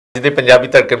जी पंजाबी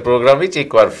धड़कन प्रोग्राम ਵਿੱਚ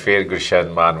ਇੱਕ ਵਾਰ ਫੇਰ ਗੁਰਸ਼ਰਨ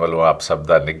ਮਾਨ ਵੱਲੋਂ ਆਪ ਸਭ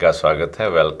ਦਾ ਨਿੱਘਾ ਸਵਾਗਤ ਹੈ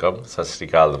ਵੈਲਕਮ ਸਤਿ ਸ੍ਰੀ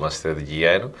ਅਕਾਲ ਨਮਸਤੇ ਤੇ ਜੀ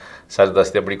ਆਇਆਂ ਨੂੰ ਸਾਨੂੰ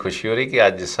ਦੱਸਦੇ ਬੜੀ ਖੁਸ਼ੀ ਹੋ ਰਹੀ ਕਿ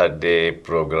ਅੱਜ ਸਾਡੇ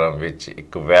ਪ੍ਰੋਗਰਾਮ ਵਿੱਚ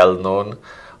ਇੱਕ ਵੈਲ ਨੋਨ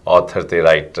ਆਥਰ ਤੇ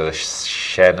ਰਾਈਟਰ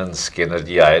ਸ਼ੈਨਨ ਸਕਿਨਰ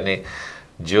ਜੀ ਆਏ ਨੇ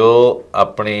ਜੋ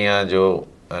ਆਪਣੀਆਂ ਜੋ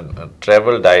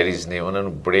ट्रैवल डायरीज़ ने उन्होंने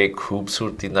बड़े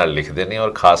खूबसूरती नाल लिखते हैं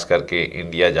और ख़ास करके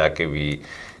इंडिया जाके भी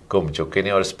घूम चुके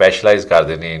हैं और स्पैशलाइज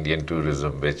करते हैं इंडियन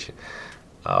टूरिज़म विच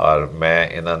और मैं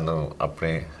इन्होंने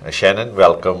अपने Shannon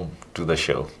welcome to the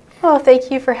show. Oh, thank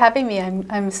you for having me.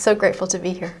 I'm so grateful to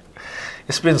be here.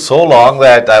 It's been so long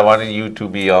that I wanted you to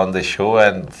be on the show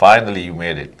and finally you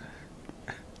made it.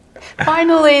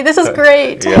 Finally, this is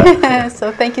great.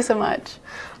 So thank you so much.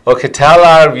 Okay, tell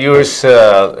our viewers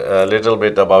a little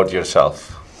bit about yourself.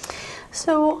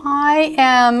 So I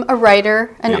am a writer,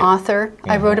 an author.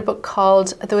 I wrote a book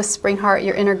called The Whispering Heart,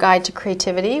 Your Inner Guide to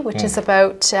Creativity, which is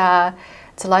about,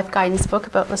 it's a life guidance book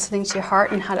about listening to your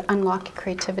heart and how to unlock your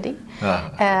creativity.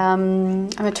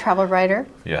 I'm a travel writer.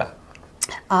 Yeah.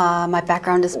 My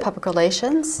background is public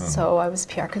relations, so I was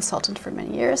a PR consultant for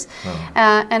many years.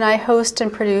 And I host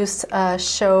and produce a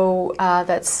show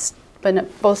that's been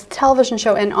both television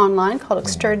show and online called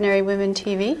Extraordinary Women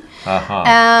TV.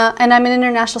 And I'm an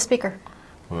international speaker.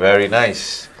 Very nice.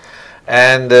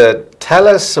 And tell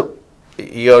us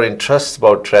your interests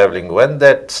about traveling, when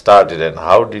that started and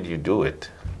how did you do it?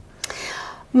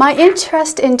 My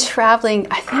interest in traveling,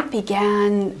 I think,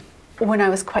 began when I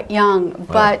was quite young,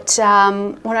 but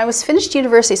when I was finished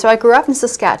university, so I grew up in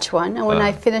Saskatchewan, and when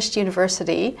I finished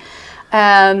university,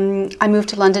 I moved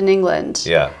to London, England.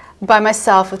 Yeah. By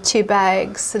myself with 2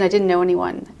 bags, and I didn't know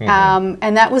anyone.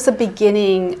 And that was the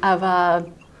beginning of a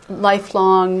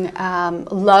lifelong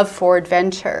love for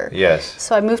adventure. Yes.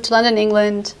 So I moved to London,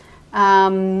 England,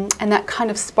 and that kind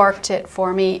of sparked it for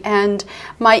me. And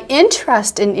my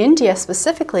interest in India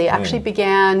specifically actually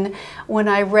began when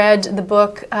I read the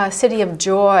book City of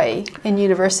Joy in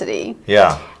university.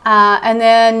 Yeah. And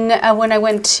then when I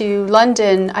went to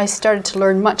London, I started to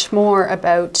learn much more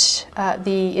about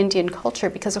the Indian culture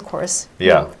because, of course,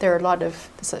 there are a lot of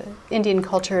Indian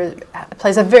culture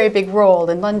plays a very big role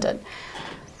in London.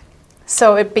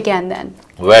 So it began then.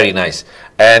 Very nice.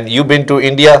 And you've been to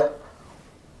India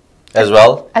as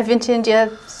well? I've been to India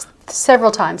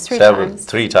several times, 3 times.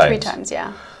 3 times? 3 times,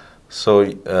 yeah. So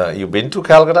you've been to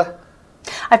Calcutta?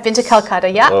 I've been to Calcutta,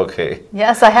 yeah. Okay.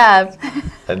 Yes, I have.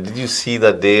 And did you see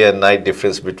the day and night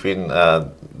difference between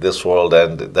this world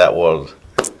and that world?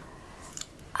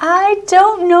 I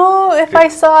don't know if I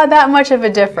saw that much of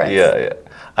a difference. Yeah.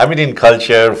 I mean in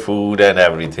culture, food and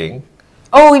everything.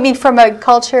 Oh, you mean from a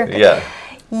culture? Yeah.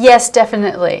 Yes,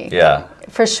 definitely. Yeah.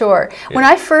 For sure. Yeah. When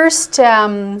I first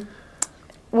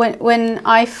when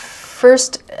I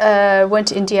first went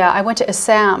to India, I went to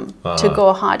Assam to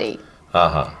Guwahati.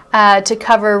 To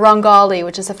cover Rangali,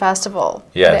 which is a festival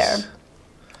there.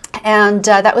 And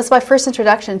that was my first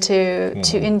introduction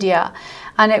to India.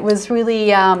 And it was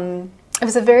really, it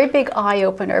was a very big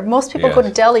eye-opener. Most people go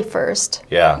to Delhi first,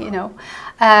 you know.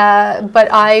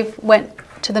 But I went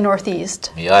to the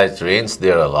northeast. Yeah, it rains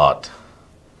there a lot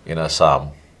in Assam.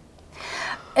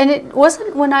 And it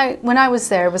wasn't, when I was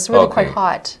there, it was really quite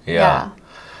hot. Yeah.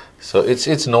 So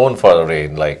it's known for the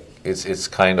rain, like it's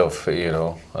kind of, you know,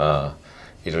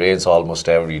 it rains almost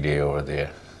every day over there.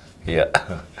 Yeah.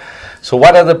 So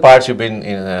what other parts you've been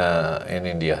in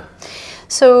India?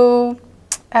 So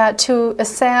to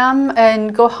Assam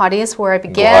and Guwahati is where I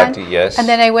began. Guwahati, yes. And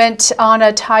then I went on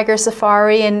a tiger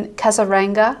safari in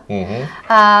Kaziranga.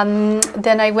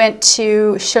 Then I went to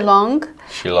Shillong,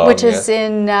 which is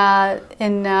in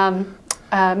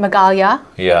Meghalaya.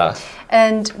 Yeah.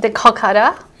 And the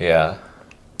Calcutta. Yeah.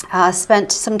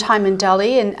 Spent some time in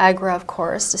Delhi and Agra, of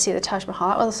course, to see the Taj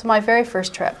Mahal. That was my very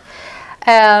first trip.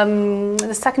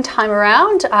 The second time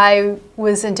around, I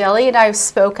was in Delhi and I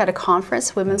spoke at a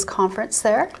conference, women's conference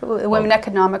there, the Women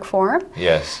Economic Forum.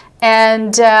 Yes.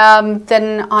 And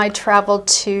then I traveled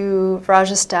to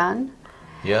Rajasthan.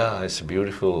 Yeah, it's a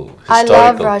beautiful historical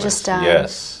I love Rajasthan.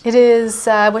 Yes. It is,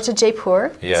 I went to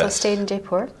Jaipur, so I stayed in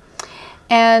Jaipur.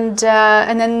 And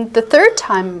then the third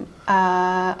time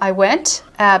I went,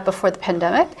 before the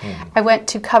pandemic, I went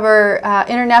to cover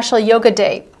International Yoga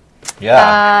Day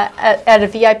at a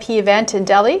VIP event in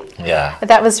Delhi. Yeah.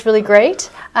 That was really great.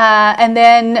 And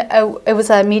then it was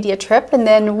a media trip, and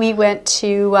then we went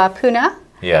to Pune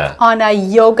on a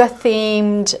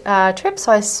yoga-themed trip.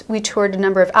 So we toured a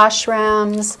number of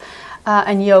ashrams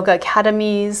and yoga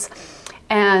academies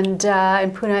and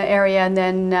in Pune area, and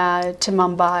then to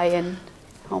Mumbai and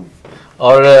home.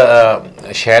 और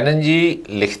Shannon जी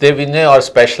लिखते भी ने और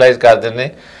specialise करते हैं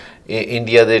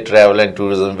India the travel and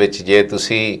tourism which je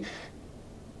tusi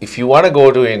if you want to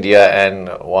go to India and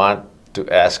want to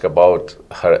ask about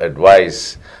her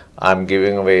advice, I'm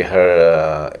giving away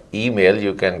her email.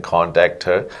 You can contact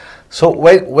her. So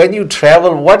when you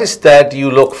travel, what is that you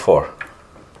look for?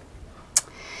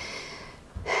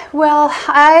 Well,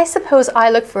 I suppose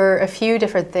I look for a few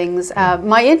different things.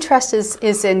 My interest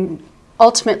is in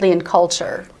ultimately in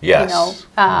culture. Yes.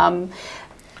 You know,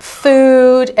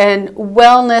 food and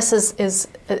wellness is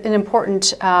an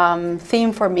important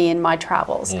theme for me in my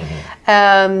travels.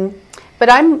 But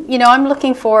I'm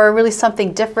looking for really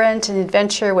something different, an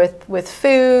adventure with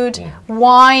food,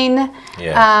 wine.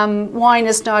 Yes. Wine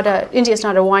is India is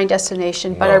not a wine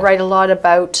destination, but I write a lot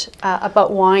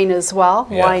about wine as well,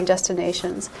 wine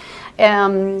destinations.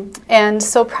 And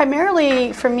so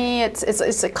primarily for me,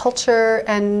 it's a culture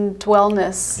and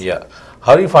wellness. Yeah.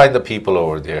 How do you find the people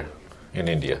over there in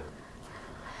India?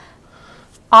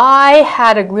 I've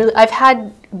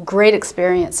had great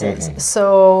experiences.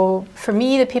 So for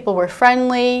me, the people were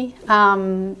friendly,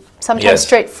 sometimes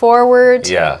straightforward.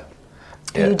 Yeah.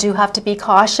 You do have to be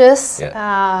cautious,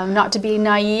 not to be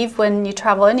naive when you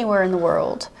travel anywhere in the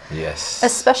world. Yes.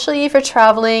 Especially if you're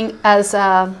traveling as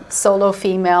a solo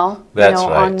female, That's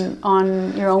right.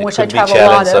 on your own, It which I could be travel a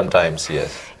lot of. sometimes,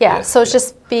 yes. Yeah, Yes, so it's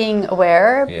just being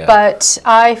aware. Yeah. But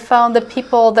I found the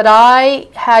people that I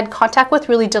had contact with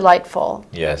really delightful.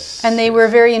 Yes. And they were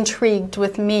very intrigued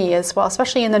with me as well,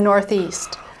 especially in the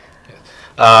Northeast.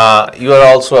 You are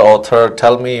also an author.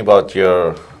 Tell me about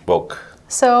your book.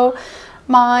 So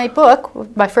my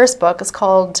first book is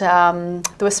called The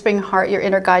Whispering Heart, Your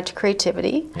Inner Guide to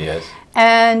Creativity. Yes.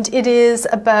 And it is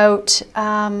about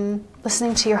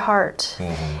listening to your heart.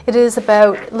 It is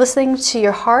about listening to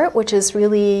your heart, which is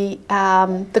really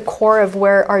the core of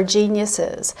where our genius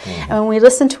is. And when we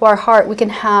listen to our heart,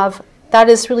 that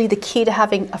is really the key to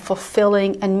having a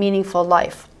fulfilling and meaningful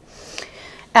life.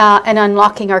 And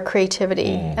unlocking our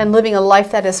creativity and living a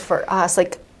life that is for us,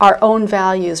 like our own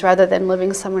values rather than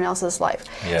living someone else's life.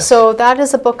 Yes. So that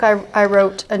is a book I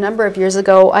wrote a number of years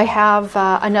ago. I have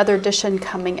another edition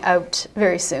coming out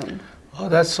very soon. Oh,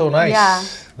 that's so nice. Yeah.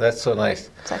 That's so nice.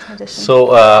 Second edition.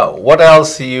 So what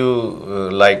else do you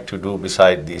like to do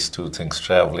beside these two things,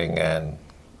 traveling and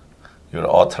you're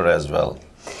author as well?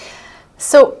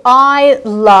 So I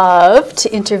love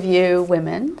to interview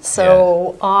women.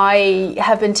 So I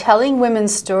have been telling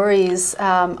women's stories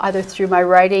either through my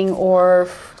writing or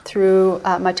through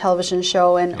my television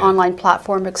show and online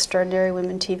platform, Extraordinary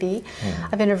Women TV.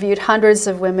 I've interviewed hundreds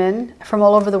of women from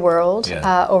all over the world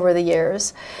over the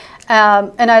years.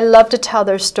 And I love to tell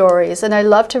their stories. And I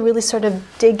love to really sort of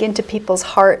dig into people's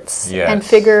hearts and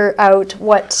figure out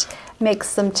what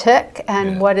makes them tick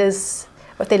and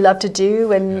what they love to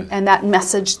do and that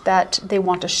message that they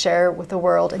want to share with the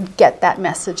world and get that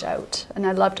message out. And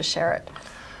I love to share it.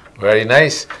 Very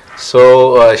nice.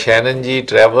 So Shannon ji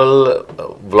travel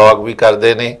vlog bhi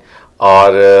karde ne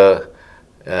aur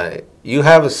you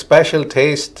have a special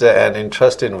taste and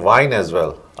interest in wine as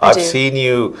well. I've seen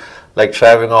you like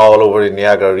traveling all over in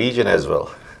Niagara region as well.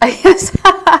 Yes,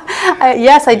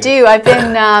 yes, I do. I've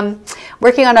been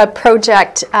working on a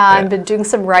project. I've been doing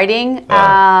some writing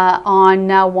on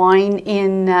wine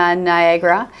in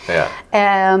Niagara.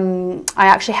 I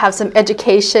actually have some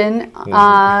education.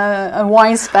 A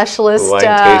wine specialist. Wine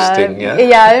tasting,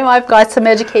 yeah, I've got some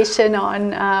education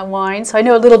on wine, so I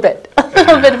know a little bit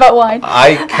about wine.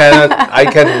 I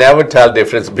can never tell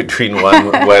difference between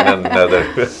one and another.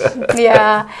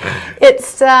 Yeah,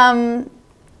 it's.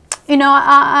 You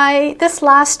know, this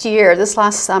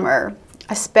last summer,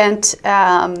 I spent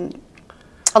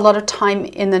a lot of time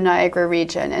in the Niagara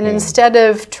region. And instead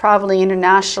of traveling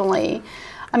internationally,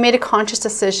 I made a conscious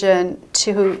decision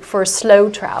for slow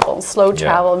travel. Slow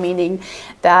travel meaning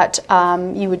that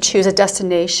you would choose a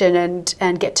destination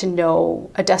and get to know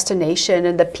a destination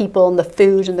and the people and the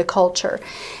food and the culture.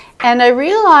 And I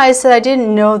realized that I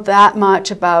didn't know that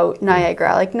much about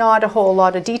Niagara, like not a whole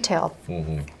lot of detail.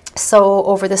 So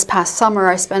over this past summer,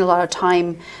 I spent a lot of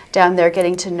time down there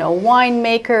getting to know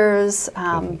winemakers,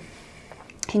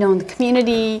 you know, in the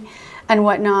community and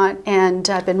whatnot. And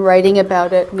I've been writing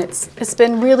about it, and it's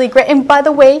been really great. And by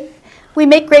the way, we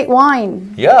make great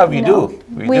wine. Yeah, we do.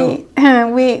 We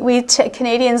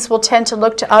Canadians will tend to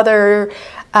look to other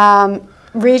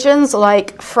regions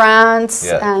like France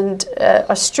and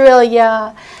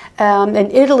Australia.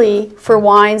 And Italy for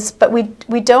wines, but we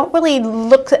don't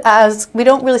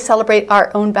really celebrate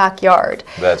our own backyard.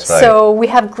 That's right. So we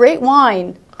have great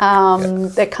wine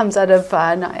that comes out of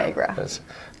Niagara.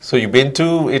 So you've been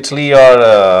to Italy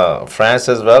or France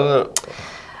as well?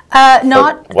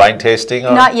 Not wine tasting?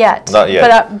 Or? Not yet. Not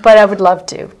yet. But I would love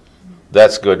to.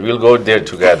 That's good. We'll go there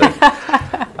together.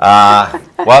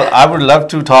 Well, I would love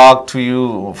to talk to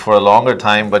you for a longer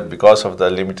time, but because of the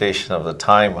limitation of the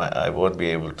time, I won't be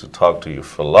able to talk to you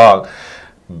for long.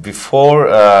 Before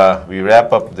we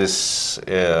wrap up this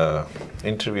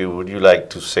interview, would you like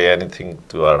to say anything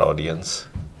to our audience?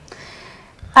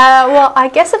 Well, I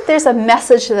guess if there's a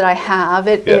message that I have,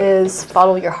 it is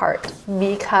follow your heart,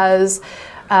 because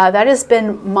that has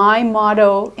been my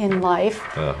motto in life.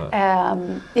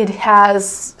 It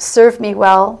has served me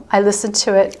well. I listen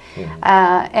to it,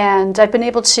 and I've been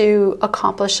able to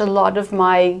accomplish a lot of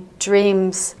my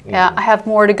dreams. I have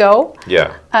more to go.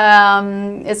 Yeah.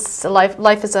 It's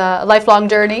life is a lifelong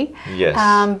journey. Yes.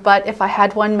 But if I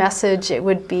had one message, it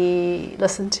would be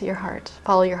listen to your heart,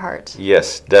 follow your heart.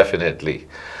 Yes, definitely.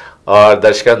 और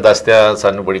दर्शकों दसते हैं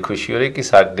सानू बड़ी खुशी हो रही कि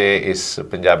साडे इस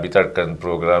पंजाबी धड़कन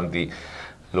प्रोग्राम दी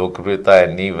लोकप्रियता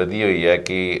इन्नी वधी हुई है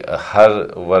कि हर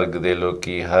वर्ग दे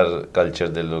लोकी हर कल्चर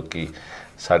दे लोकी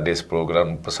साडे इस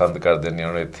प्रोग्राम पसंद करते हैं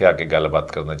और इत्थे आके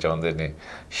गलबात करना चाहते हैं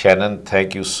Shannon,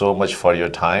 thank you so much for your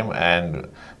time and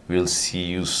we'll see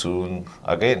you soon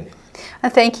again.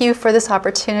 Thank you for this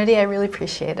opportunity. I really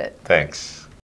appreciate it. Thanks.